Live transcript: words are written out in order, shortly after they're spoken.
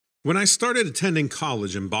When I started attending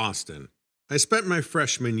college in Boston, I spent my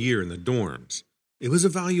freshman year in the dorms. It was a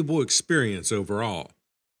valuable experience overall,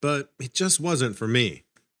 but it just wasn't for me.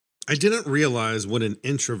 I didn't realize what an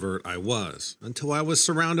introvert I was until I was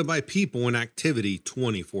surrounded by people and activity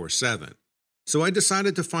 24/7. So I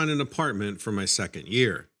decided to find an apartment for my second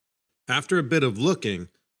year. After a bit of looking,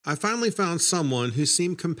 I finally found someone who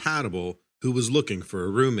seemed compatible who was looking for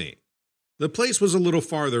a roommate. The place was a little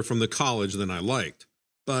farther from the college than I liked,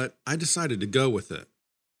 but I decided to go with it.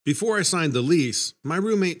 Before I signed the lease, my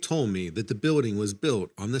roommate told me that the building was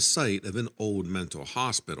built on the site of an old mental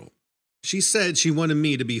hospital. She said she wanted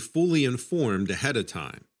me to be fully informed ahead of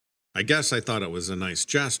time. I guess I thought it was a nice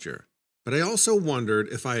gesture, but I also wondered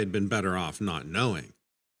if I had been better off not knowing.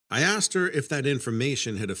 I asked her if that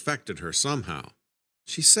information had affected her somehow.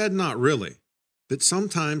 She said not really, but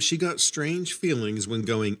sometimes she got strange feelings when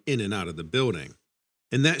going in and out of the building,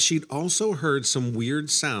 and that she'd also heard some weird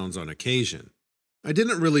sounds on occasion. I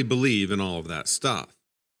didn't really believe in all of that stuff.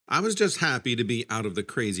 I was just happy to be out of the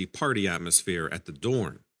crazy party atmosphere at the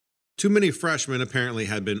dorm. Too many freshmen apparently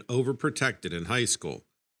had been overprotected in high school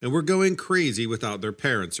and were going crazy without their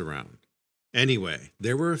parents around. Anyway,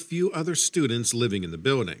 there were a few other students living in the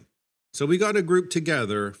building, so we got a group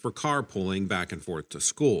together for carpooling back and forth to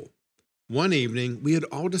school. One evening, we had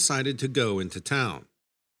all decided to go into town.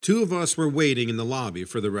 Two of us were waiting in the lobby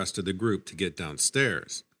for the rest of the group to get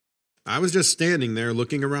downstairs. I was just standing there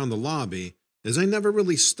looking around the lobby, as I never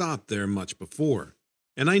really stopped there much before,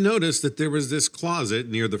 and I noticed that there was this closet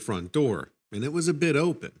near the front door, and it was a bit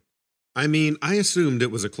open. I assumed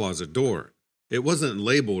it was a closet door. It wasn't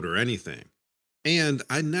labeled or anything, and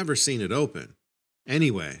I'd never seen it open.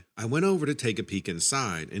 Anyway, I went over to take a peek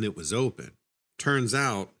inside, and it was open. Turns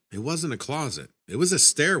out, it wasn't a closet, it was a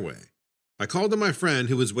stairway. I called to my friend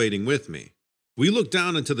who was waiting with me. We looked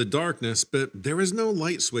down into the darkness, but there was no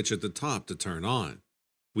light switch at the top to turn on.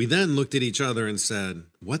 We then looked at each other and said,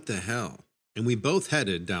 "What the hell?" And we both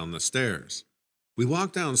headed down the stairs. We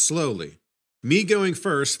walked down slowly, me going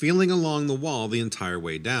first, feeling along the wall the entire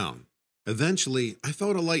way down. Eventually, I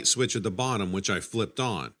felt a light switch at the bottom, which I flipped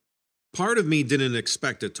on. Part of me didn't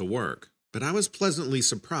expect it to work, but I was pleasantly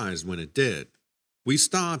surprised when it did. We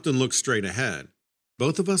stopped and looked straight ahead,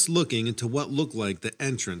 both of us looking into what looked like the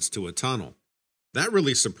entrance to a tunnel. That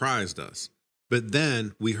really surprised us, but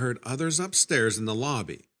then we heard others upstairs in the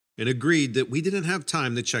lobby and agreed that we didn't have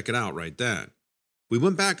time to check it out right then. We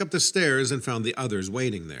went back up the stairs and found the others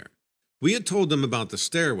waiting there. We had told them about the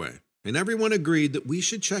stairway, and everyone agreed that we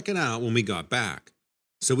should check it out when we got back.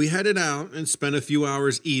 So we headed out and spent a few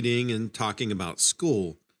hours eating and talking about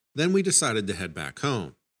school. Then we decided to head back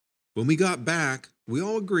home. When we got back, we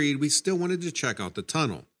all agreed we still wanted to check out the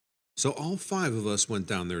tunnel. So all five of us went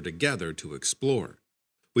down there together to explore.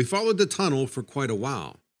 We followed the tunnel for quite a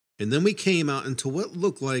while, and then we came out into what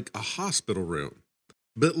looked like a hospital room,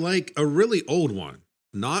 but like a really old one,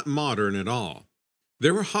 not modern at all.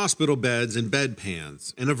 There were hospital beds and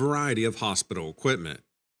bedpans and a variety of hospital equipment,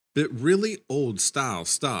 but really old style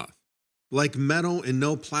stuff, like metal and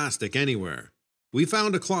no plastic anywhere. We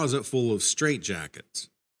found a closet full of straitjackets.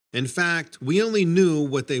 In fact, we only knew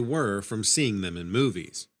what they were from seeing them in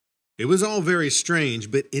movies. It was all very strange,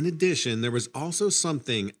 but in addition, there was also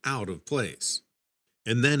something out of place.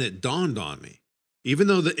 And then it dawned on me. Even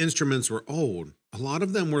though the instruments were old, a lot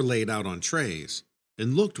of them were laid out on trays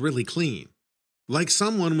and looked really clean, like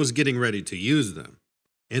someone was getting ready to use them.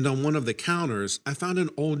 And on one of the counters, I found an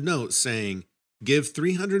old note saying, "Give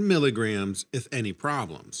 300 milligrams if any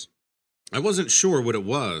problems." I wasn't sure what it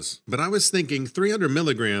was, but I was thinking 300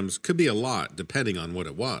 milligrams could be a lot depending on what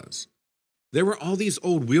it was. There were all these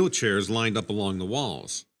old wheelchairs lined up along the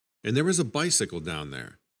walls, and there was a bicycle down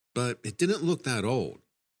there, but it didn't look that old.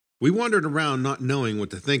 We wandered around not knowing what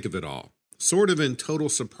to think of it all, sort of in total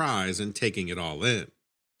surprise and taking it all in.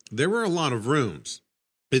 There were a lot of rooms.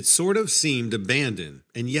 It sort of seemed abandoned,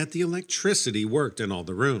 and yet the electricity worked in all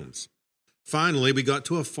the rooms. Finally, we got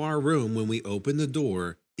to a far room. When we opened the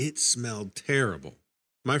door, it smelled terrible.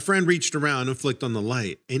 My friend reached around and flicked on the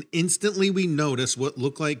light, and instantly we noticed what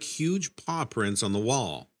looked like huge paw prints on the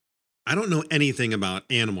wall. I don't know anything about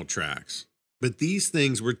animal tracks, but these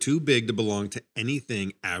things were too big to belong to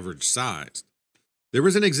anything average sized. There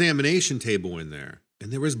was an examination table in there,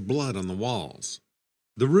 and there was blood on the walls.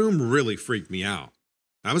 The room really freaked me out.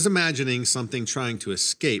 I was imagining something trying to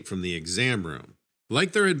escape from the exam room,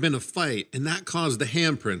 like there had been a fight and that caused the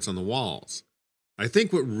handprints on the walls. I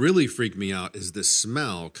think what really freaked me out is the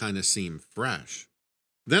smell kind of seemed fresh.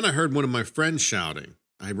 Then I heard one of my friends shouting.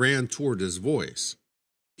 I ran toward his voice.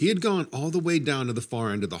 He had gone all the way down to the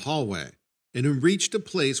far end of the hallway and had reached a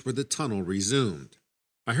place where the tunnel resumed.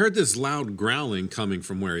 I heard this loud growling coming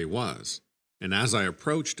from where he was, and as I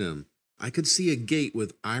approached him, I could see a gate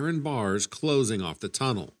with iron bars closing off the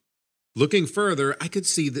tunnel. Looking further, I could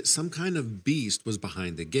see that some kind of beast was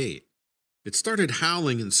behind the gate. It started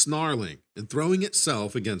howling and snarling and throwing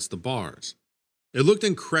itself against the bars. It looked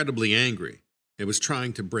incredibly angry. It was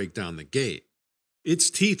trying to break down the gate.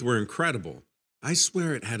 Its teeth were incredible. I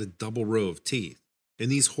swear it had a double row of teeth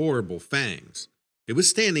and these horrible fangs. It was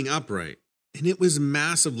standing upright, and it was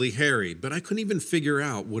massively hairy, but I couldn't even figure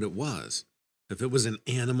out what it was. If it was an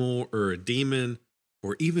animal or a demon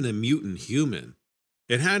or even a mutant human.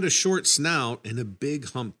 It had a short snout and a big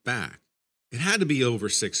humped back. It had to be over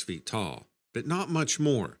 6 feet tall, but not much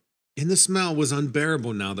more. And the smell was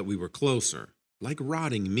unbearable now that we were closer, like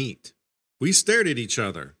rotting meat. We stared at each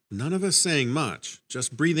other, none of us saying much,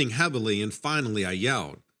 just breathing heavily, and finally I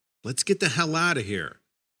yelled, "Let's get the hell out of here."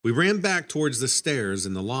 We ran back towards the stairs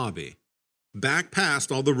in the lobby, back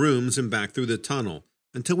past all the rooms and back through the tunnel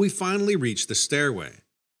until we finally reached the stairway.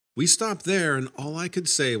 We stopped there, and all I could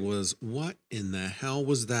say was, "What in the hell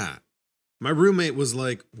was that?" My roommate was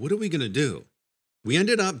like, "What are we going to do?" We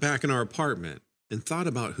ended up back in our apartment and thought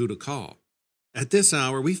about who to call. At this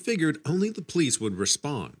hour, we figured only the police would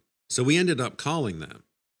respond, so we ended up calling them.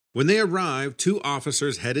 When they arrived, 2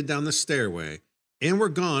 officers headed down the stairway and were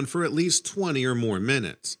gone for at least 20 or more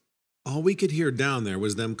minutes. All we could hear down there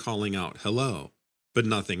was them calling out hello, but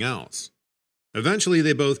nothing else. Eventually,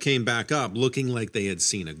 they both came back up looking like they had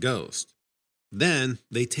seen a ghost. Then,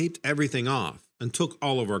 they taped everything off and took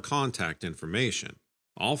all of our contact information,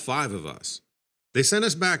 all 5 of us. They sent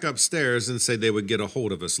us back upstairs and said they would get a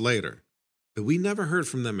hold of us later, but we never heard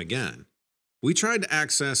from them again. We tried to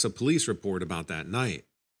access a police report about that night,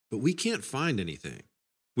 but we can't find anything.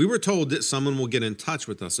 We were told that someone will get in touch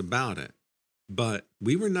with us about it, but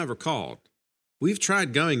we were never called. We've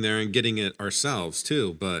tried going there and getting it ourselves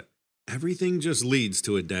too, but everything just leads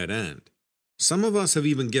to a dead end. Some of us have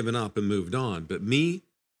even given up and moved on, but me,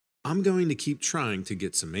 I'm going to keep trying to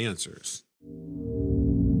get some answers.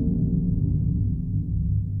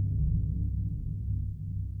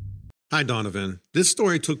 Hi, Donovan. This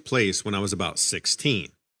story took place when I was about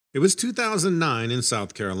 16. It was 2009 in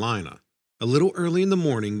South Carolina, a little early in the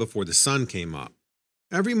morning before the sun came up.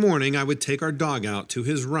 Every morning, I would take our dog out to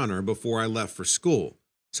his runner before I left for school,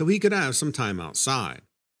 so he could have some time outside.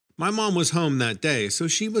 My mom was home that day, so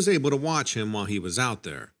she was able to watch him while he was out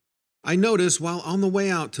there. I noticed while on the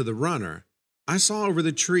way out to the runner, I saw over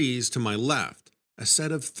the trees to my left a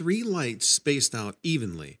set of 3 lights spaced out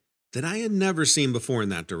evenly that I had never seen before in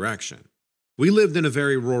that direction. We lived in a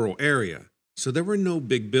very rural area, so there were no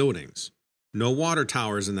big buildings, no water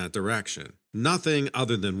towers in that direction, nothing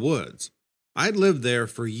other than woods. I'd lived there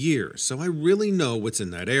for years, so I really know what's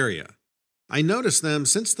in that area. I noticed them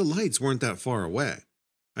since the lights weren't that far away.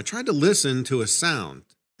 I tried to listen to a sound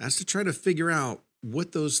as to try to figure out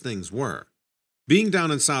what those things were. Being down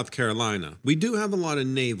in South Carolina, we do have a lot of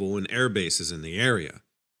naval and air bases in the area,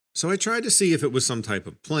 so I tried to see if it was some type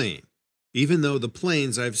of plane, even though the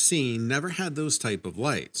planes I've seen never had those type of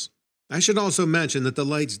lights. I should also mention that the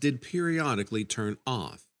lights did periodically turn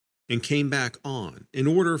off and came back on in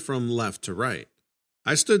order from left to right.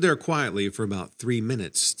 I stood there quietly for about 3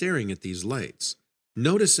 minutes staring at these lights,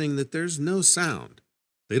 noticing that there's no sound.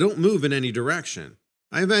 They don't move in any direction.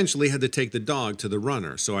 I eventually had to take the dog to the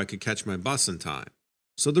runner so I could catch my bus in time.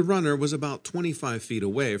 So the runner was about 25 feet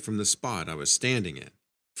away from the spot I was standing in.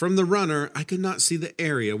 From the runner, I could not see the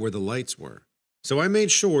area where the lights were, so I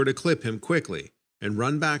made sure to clip him quickly and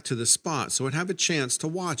run back to the spot so I'd have a chance to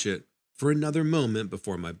watch it for another moment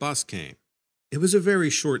before my bus came. It was a very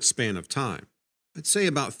short span of time, I'd say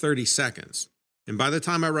about 30 seconds, and by the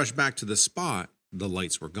time I rushed back to the spot, the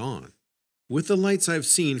lights were gone. With the lights I've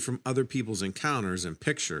seen from other people's encounters and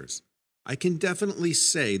pictures, I can definitely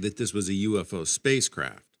say that this was a UFO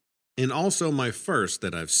spacecraft, and also my first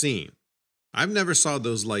that I've seen. I've never saw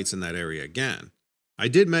those lights in that area again. I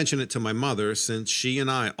did mention it to my mother since she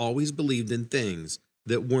and I always believed in things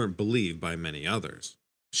that weren't believed by many others.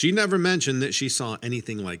 She never mentioned that she saw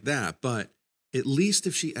anything like that, but at least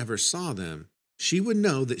if she ever saw them, she would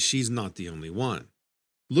know that she's not the only one.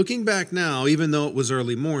 Looking back now, even though it was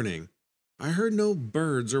early morning, I heard no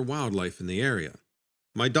birds or wildlife in the area.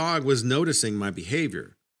 My dog was noticing my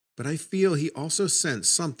behavior, but I feel he also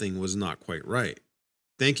sensed something was not quite right.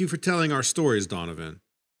 Thank you for telling our stories, Donovan.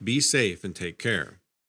 Be safe and take care.